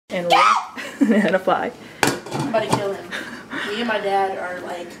and and a fly. I'm about to kill him. Me and my dad are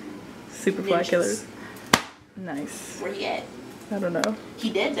like super fly killers. Nice. Where he at? I don't know. He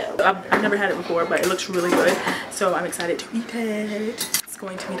did though. I've never had it before, but it looks really good. So I'm excited to eat it. It's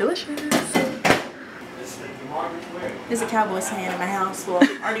going to be delicious. There's a Cowboys fan in my house. Well,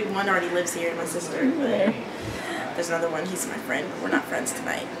 one already lives here, my sister. But there's another one. He's my friend. We're not friends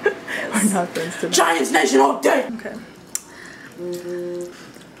tonight. We're not friends tonight. Giants Nation all day. Okay.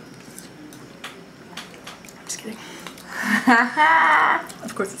 Just kidding.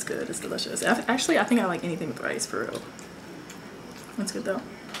 Of course it's good. It's delicious. Actually, I think I like anything with rice, for real. It's good though.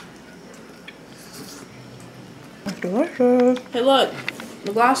 It's delicious. Hey look,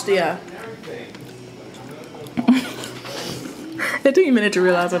 Neglastia. It took me a minute to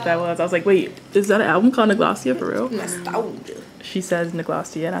realize what that was. I was like, wait, is that an album called Neglastia for real? Nostalgia. She says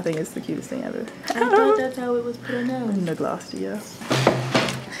Neglastia, and I think it's the cutest thing ever. I thought that's how it was pronounced. Neglastia.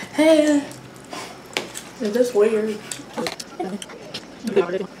 Hey. Is this weird? We're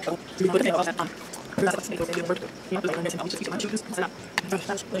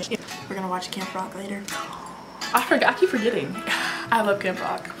gonna watch Camp Rock later. I keep forgetting. I love Camp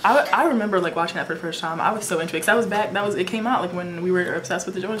Rock. I remember like watching that for the first time. I was so into it because it came out like when we were obsessed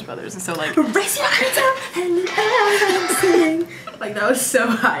with the Jonas Brothers, and so like raise your hands up and sing. Like that was so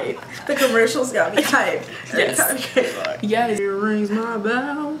hype. The commercials got me hype. Yes. Yes. It rings my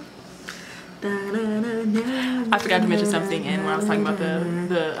bell. I forgot to mention something in when I was talking about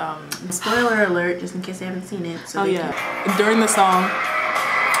the spoiler alert, just in case they haven't seen it. So oh yeah, during the song,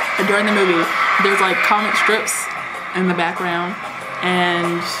 during the movie, there's like comic strips in the background,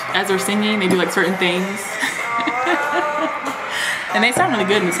 and as they're singing, they do like certain things, and they sound really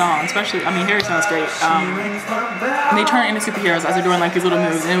good in the song. Especially, I mean, Harry sounds great. And they turn into superheroes as they're doing like these little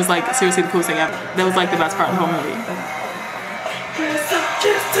moves, and it was like seriously the coolest thing ever. That was like the best part of the whole movie.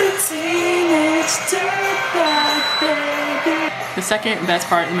 The second best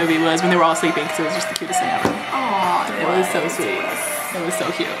part of the movie was when they were all sleeping, because it was just the cutest thing ever. Aww, it was so sweet. It was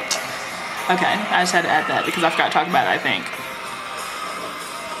so cute. Okay, I just had to add that because I forgot to talk about it, I think.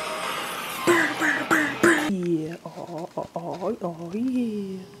 Yeah, oh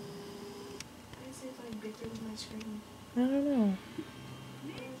yeah. I don't know.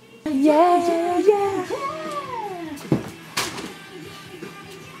 Yeah.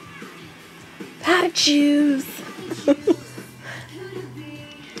 How to choose?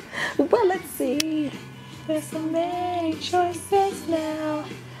 Well, let's see. There's so many choices now.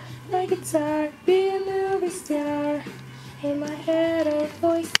 My guitar, be a movie star. In my head, a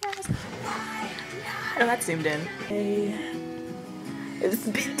voice says, why not? Oh, that zoomed in. Hey, it's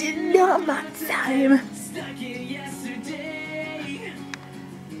spending all my time.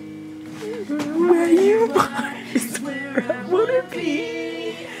 Where you are is where I wanna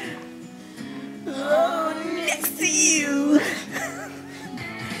be. Oh, next to you.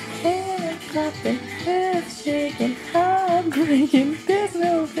 Head clapping, head shaking, heart breaking, there's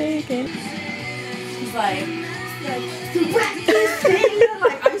no faking. She's like, the wacky thing.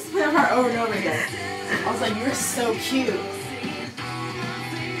 Like, I just played her over and over again. I was like, you're so cute.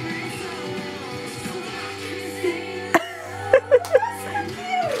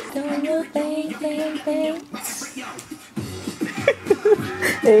 Don't you think.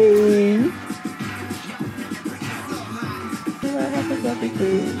 Hey.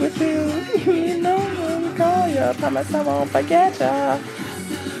 With you, you know when I call you, I promise I won't forget ya.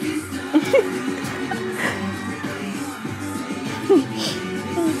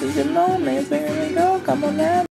 You know me, so here we go, come on now.